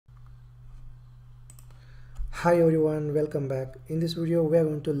Hi everyone, welcome back. In this video we are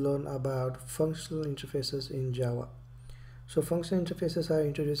going to learn about functional interfaces in Java. So functional interfaces are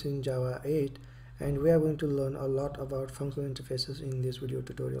introduced in Java 8 and we are going to learn a lot about functional interfaces in this video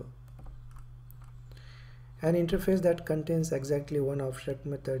tutorial. An interface that contains exactly one abstract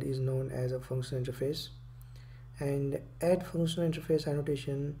method is known as a functional interface, and add functional interface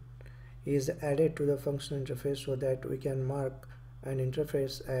annotation is added to the functional interface so that we can mark an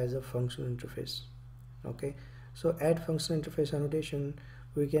interface as a functional interface. Okay, so add functional interface annotation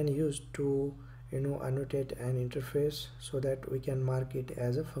we can use to annotate an interface so that we can mark it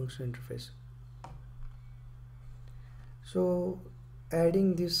as a functional interface. So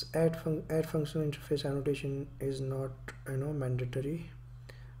adding this add functional interface annotation is not mandatory,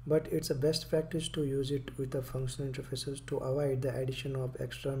 but it's a best practice to use it with the functional interfaces to avoid the addition of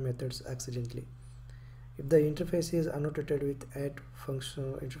extra methods accidentally. If the interface is annotated with add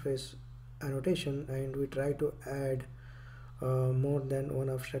functional interface annotation and we try to add more than one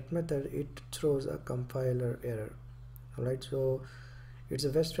abstract method, it throws a compiler error. Alright, so it's a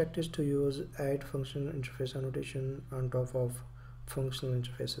best practice to use add functional interface annotation on top of functional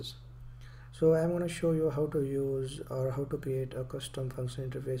interfaces. So I'm going to show you how to use or how to create a custom functional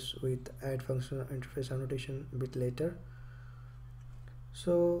interface with add functional interface annotation a bit later.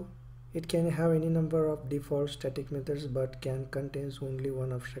 So it can have any number of default static methods but can contains only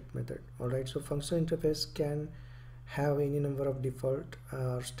one abstract method. Alright, so functional interface can have any number of default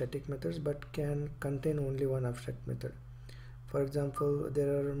static methods but can contain only one abstract method. For example,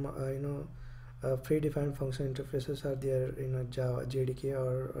 there are predefined functional interfaces are there in Java JDK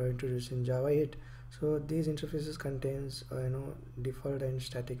or introduced in Java 8. So these interfaces contains default and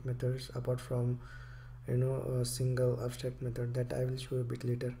static methods apart from a single abstract method that I will show you a bit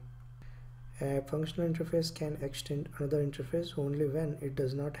later. A functional interface can extend another interface only when it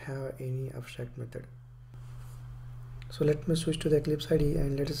does not have any abstract method. So let me switch to the Eclipse IDE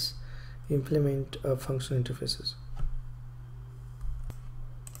and let us implement functional interfaces.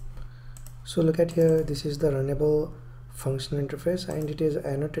 So look at here, this is the runnable functional interface and it is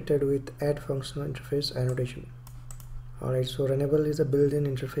annotated with add functional interface annotation. Alright, so runnable is a built-in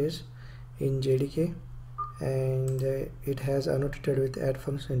interface in JDK and it has annotated with add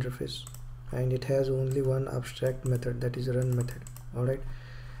functional interface, and it has only one abstract method, that is run method. Alright,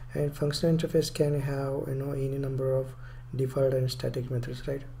 and functional interface can have any number of default and static methods,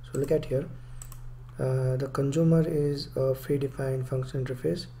 right? So look at here, the consumer is a predefined functional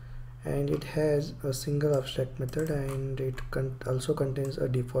interface and it has a single abstract method and it also contains a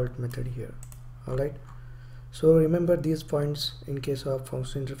default method here. Alright, so remember these points in case of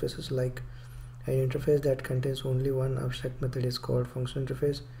functional interfaces, like an interface that contains only one abstract method is called functional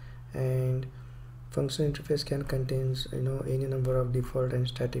interface, and functional interface can contains any number of default and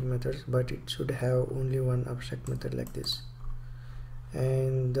static methods but it should have only one abstract method like this.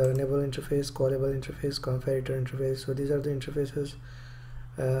 And the runnable interface, callable interface, comparator interface, so these are the interfaces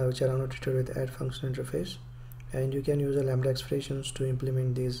which are annotated with add functional interface, and you can use a lambda expressions to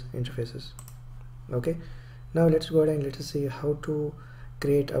implement these interfaces. Okay, now let's go ahead and let us see how to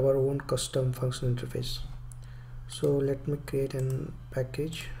create our own custom functional interface. So let me create an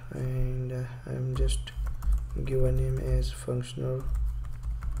package and I'm just give a name as functional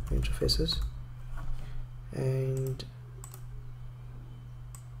interfaces, and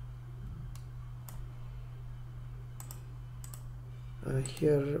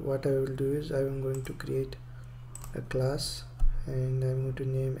here what I will do is I am going to create a class and I'm going to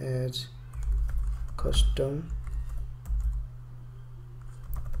name as custom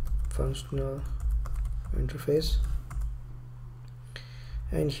functional interface,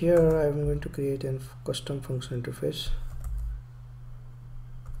 and here I'm going to create a custom functional interface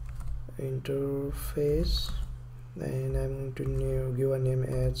and I'm going to give a name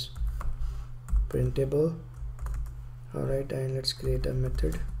as printable. Alright, and let's create a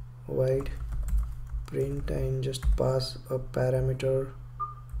method void print and just pass a parameter,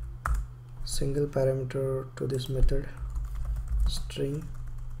 single parameter to this method, string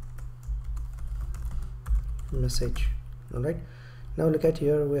message. Alright, now look at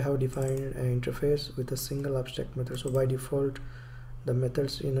here, we have defined an interface with a single abstract method. So by default the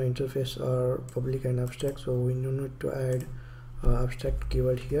methods in our interface are public and abstract, so we do need to add abstract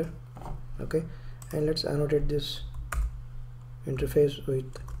keyword here. Okay, and let's annotate this interface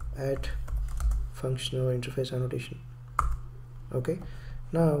with add functional interface annotation. Okay,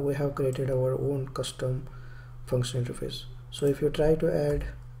 now we have created our own custom functional interface. So if you try to add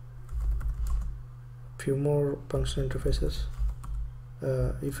few more functional interfaces,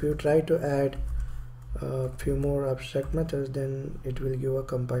 if you try to add a few more abstract methods, then it will give a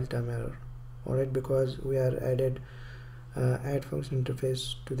compile time error. alright, because we are added add function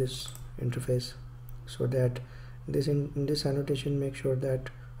interface to this interface, so that this in this annotation make sure that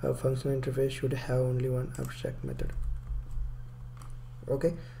a functional interface should have only one abstract method.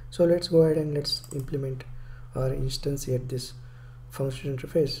 Okay, so let's go ahead and let's implement or instantiate this function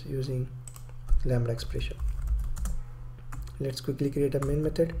interface using lambda expression. Let's quickly create a main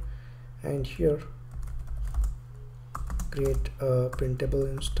method, and here create a printable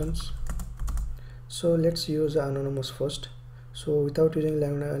instance. So let's use anonymous first. So without using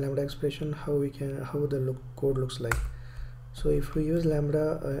lambda expression, how the code looks like. So if we use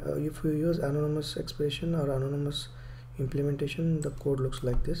if we use anonymous expression or anonymous implementation, the code looks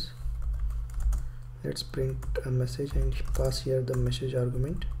like this. Let's print a message and pass here the message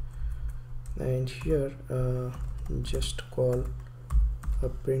argument, and here just call a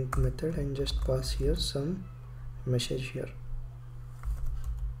print method and just pass here some message here.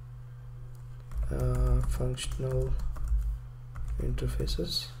 Functional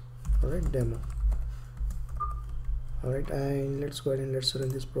interfaces, alright, demo. Alright, and let's go ahead and let's run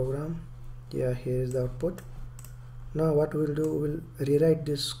this program. Yeah, here is the output. Now what we'll do, we'll rewrite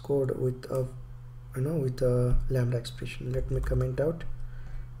this code with a with a lambda expression. Let me comment out,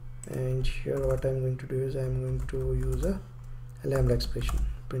 and here what I'm going to do is I'm going to use a lambda expression,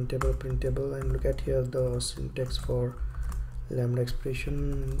 printable, and look at here the syntax for lambda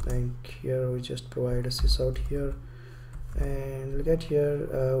expression, and here we just provide a sysout here, and look at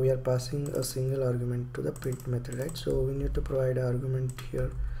here we are passing a single argument to the print method, right? So we need to provide an argument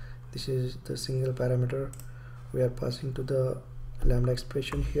here. This is the single parameter we are passing to the lambda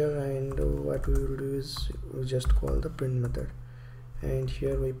expression here, and what we will do is we just call the print method, and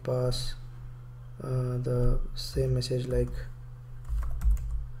here we pass the same message like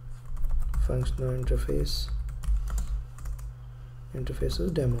functional interfaces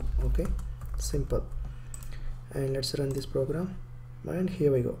demo. Okay, simple. And let's run this program, and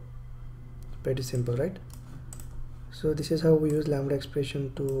here we go. Pretty simple, right? So this is how we use lambda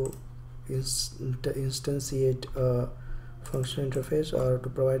expression to instantiate a function interface or to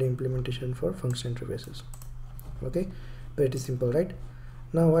provide implementation for function interfaces. Okay, pretty simple, right?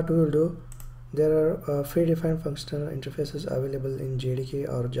 Now what we will do, there are predefined functional interfaces available in JDK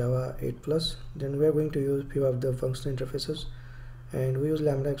or Java 8+. Then we are going to use few of the functional interfaces, and we use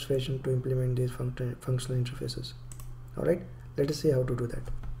lambda expression to implement these functional interfaces. Alright, let us see how to do that.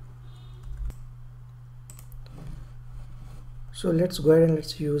 So let's go ahead and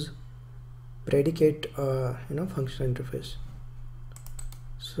let's use predicate functional interface.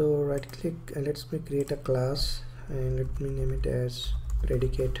 So right click and let's create a class, and let me name it as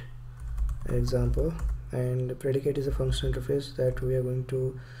predicate example, and predicate is a functional interface that we are going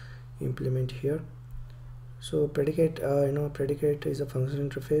to implement here. So predicate predicate is a function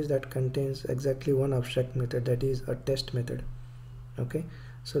interface that contains exactly one abstract method, that is a test method. Okay,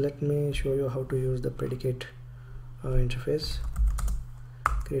 so let me show you how to use the predicate interface.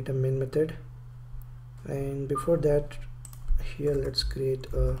 Create a main method, and before that here let's create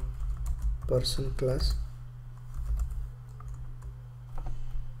a person class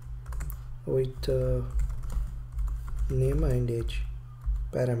with name and age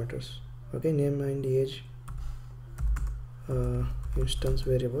parameters. Okay, name and age instance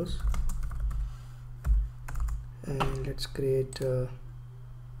variables, and let's create a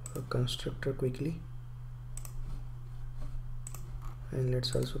constructor quickly, and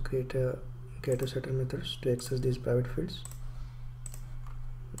let's also create a getter methods to access these private fields.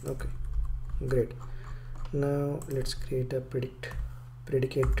 Okay, great. Now let's create a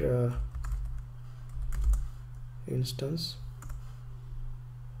predicate instance.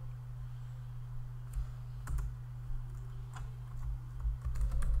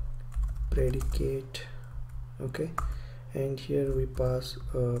 Predicate. Okay, and here we pass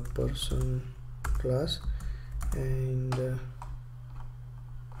a person class, and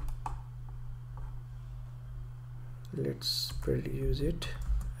let's use it,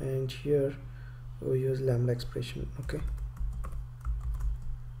 and here we use lambda expression. Okay,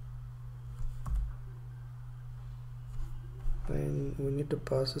 and we need to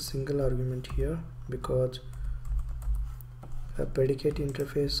pass a single argument here because a predicate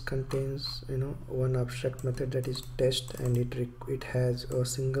interface contains one abstract method, that is test, and it has a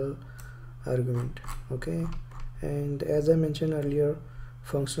single argument. Okay, and as I mentioned earlier,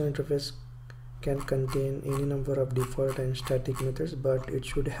 functional interface can contain any number of default and static methods, but it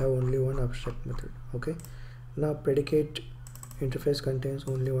should have only one abstract method. Okay, now predicate interface contains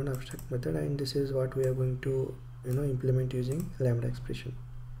only one abstract method, and this is what we are going to implement using lambda expression.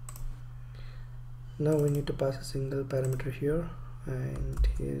 Now we need to pass a single parameter here, and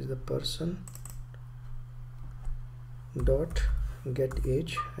here is the person dot get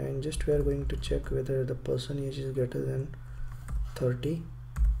age, and just we are going to check whether the person age is greater than 30,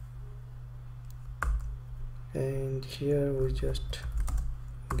 and here we just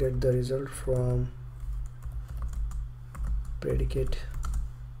get the result from predicate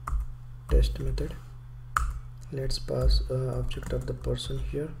test method. Let's pass object of the person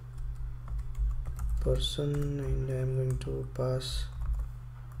here, person, and I'm going to pass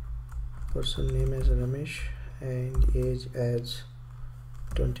person name as Ramesh and age as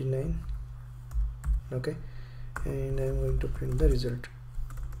 29. Okay, and I'm going to print the result.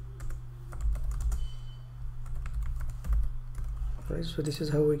 Right, so this is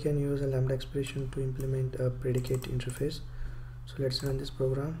how we can use a lambda expression to implement a predicate interface. So let's run this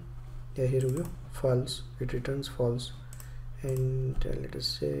program. Yeah, here we go, false, it returns false, and let us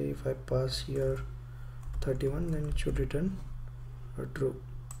say if I pass here 31, then it should return true.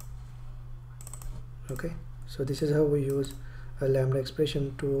 Okay, so this is how we use a lambda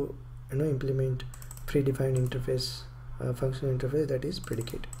expression to implement predefined interface, functional interface, that is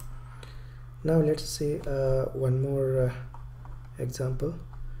predicate. Now let's see one more example.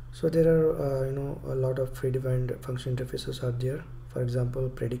 So there are a lot of predefined function interfaces are there. For example,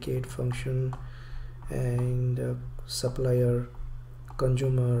 predicate function and supplier,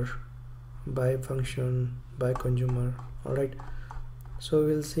 consumer, buy function, buy consumer. All right, so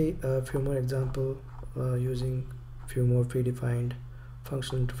we'll see a few more examples using few more predefined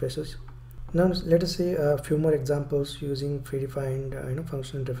functional interfaces. Now let us see a few more examples using predefined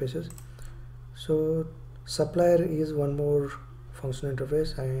functional interfaces. So supplier is one more functional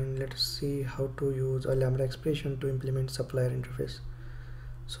interface, and let's see how to use a lambda expression to implement supplier interface.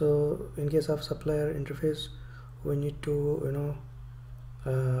 So in case of supplier interface, we need to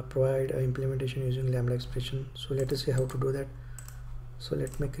provide an implementation using lambda expression. So let us see how to do that. So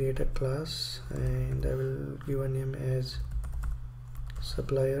let me create a class, and I will give a name as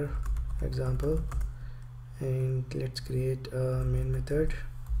supplier example, and let's create a main method.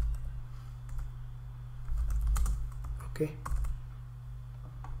 Okay,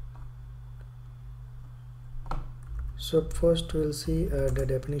 so first we'll see the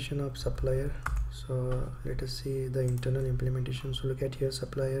definition of supplier. So let us see the internal implementation. So look at here,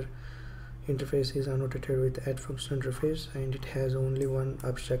 supplier interface is annotated with add function interface, and it has only one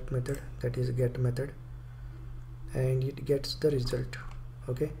abstract method, that is get method, and it gets the result.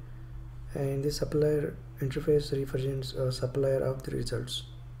 Okay, and the supplier interface represents a supplier of the results.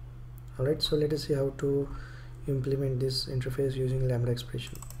 All right, so let us see how to implement this interface using lambda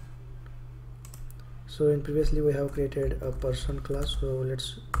expression. So in previously we have created a person class, so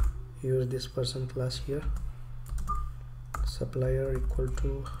let's use this person class here, supplier equal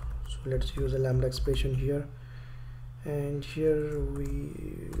to, so let's use a lambda expression here, and here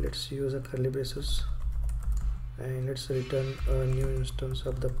let's use a curly braces, and let's return a new instance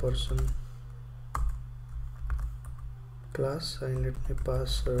of the person class, and let me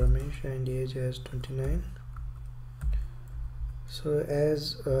pass Ramesh and age as 29. So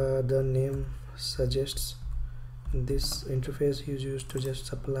as the name suggests, this interface is used to just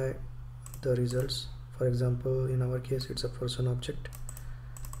supply the results. For example, in our case it's a person object.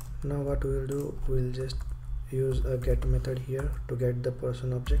 Now what we will do, we'll just use a get method here to get the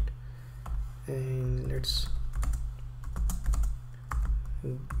person object, and let's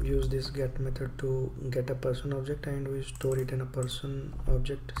use this get method to get a person object, and we store it in a person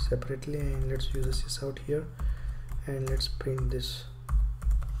object separately, and let's use a sysout here, and let's print this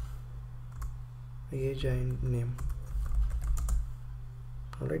age and name.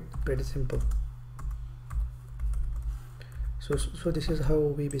 Alright, pretty simple. So this is how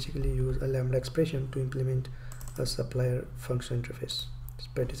we basically use a lambda expression to implement a supplier function interface. It's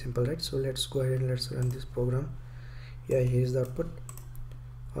pretty simple, right? So let's go ahead and let's run this program. Yeah, here's the output.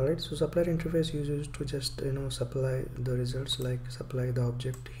 Alright, so supplier interface is used to just supply the results, like supply the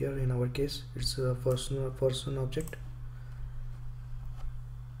object. Here in our case it's a person object.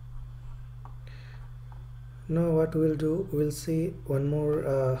 Now what we'll do, we'll see one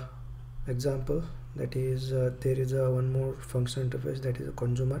more example, that is there is one more function interface, that is a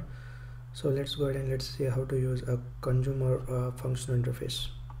consumer. So let's go ahead and let's see how to use a consumer function interface.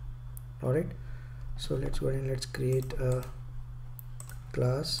 Alright, so let's go ahead and let's create a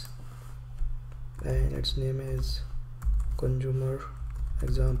class, and its name is consumer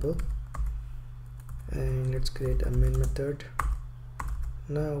example, and let's create a main method.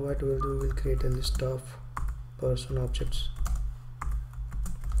 Now what we'll do, we'll create a list of person objects,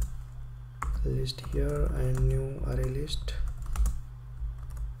 list here, and new array list.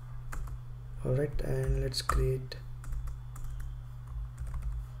 Alright, and let's create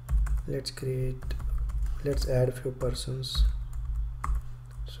let's add a few persons.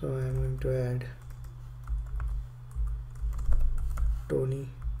 So I'm going to add Tony,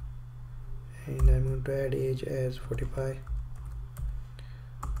 and I'm going to add age as 45.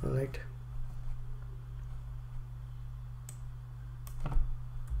 Alright,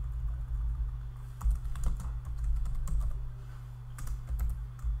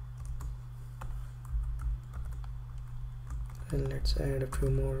 and let's add a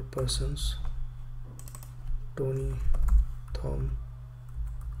few more persons. Tony, Tom,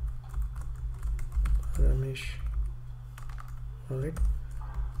 Ramesh. Alright,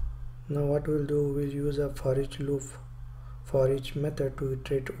 now what we'll do, we'll use a for each loop, for each method to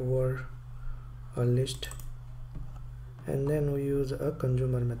iterate over a list, and then we use a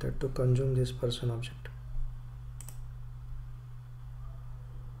consumer method to consume this person object.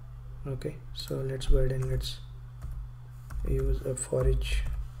 Okay, so let's go ahead and let's use a for each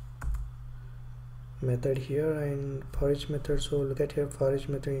method here, and for each method, so look at here, for each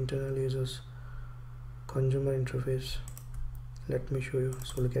method internally uses consumer interface. Let me show you.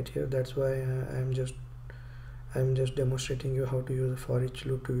 So look at here, that's why I'm just demonstrating you how to use a for each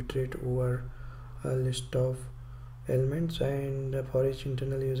loop to iterate over a list of elements, and for each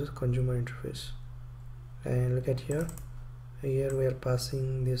internally uses consumer interface. And look at here we are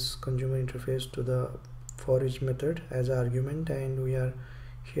passing this consumer interface to the for each method as an argument, and we are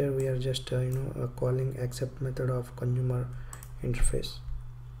just calling accept method of consumer interface.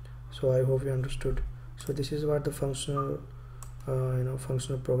 So I hope you understood. So this is what the functional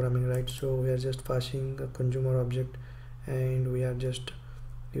functional programming, right? So we are just passing a consumer object, and we are just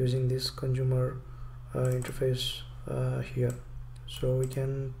using this consumer interface here. So we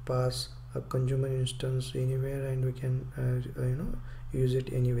can pass a consumer instance anywhere, and we can use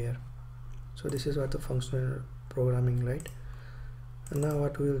it anywhere. So this is what the functional programming, right? And now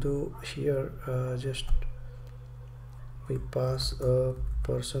what we'll do here, just we pass a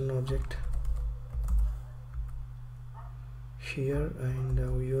person object here,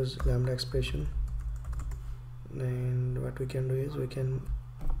 and we use lambda expression, and what we can do is we can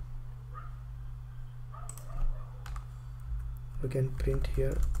print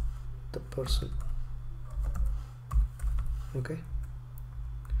here the person. Okay,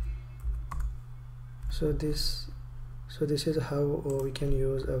 so this is how we can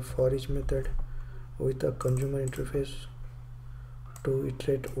use a for each method with a consumer interface to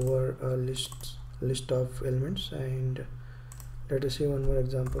iterate over a list of elements. And let us see one more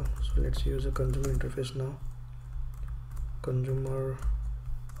example. So let's use a consumer interface now. Consumer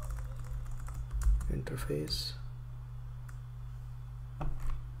interface,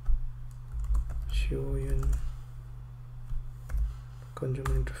 show in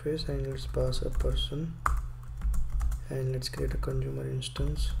consumer interface, and let's pass a person, and let's create a consumer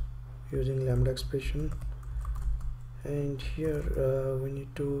instance using lambda expression. And here we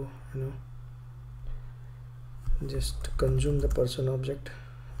need to just consume the person object,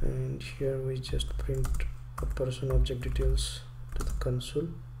 and here we just print a person object details to the console.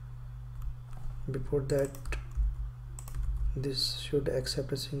 Before that, this should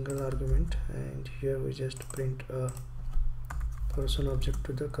accept a single argument, and here we just print a person object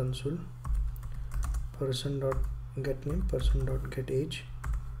to the console. Person dot get name, person dot get age.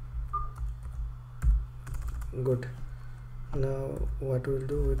 Good. Now what we'll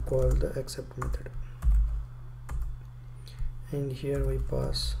do, we call the accept method, and here we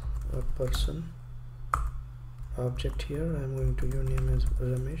pass a person object here. I'm going to use name as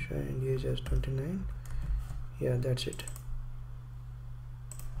Ramesh and age as 29. Yeah, that's it.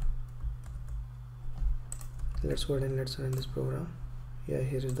 Let's go ahead and let's run this program. Yeah,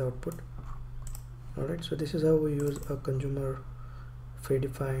 here is the output. Alright, so this is how we use a consumer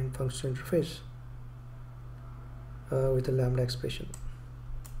predefined function interface with a lambda expression.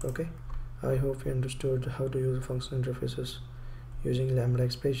 Okay, I hope you understood how to use function interfaces using lambda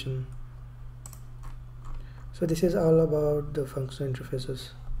expression. So this is all about the function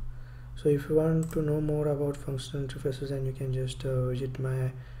interfaces. So if you want to know more about function interfaces, then you can just visit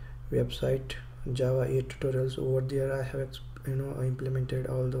my website Java 8 tutorials. Over there I have implemented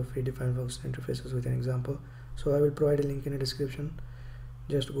all the predefined function interfaces with an example. So I will provide a link in the description.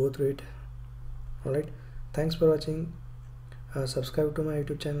 Just go through it. Alright, thanks for watching. Subscribe to my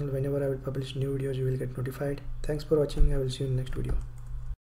YouTube channel. Whenever I will publish new videos, you will get notified. Thanks for watching. I will see you in the next video.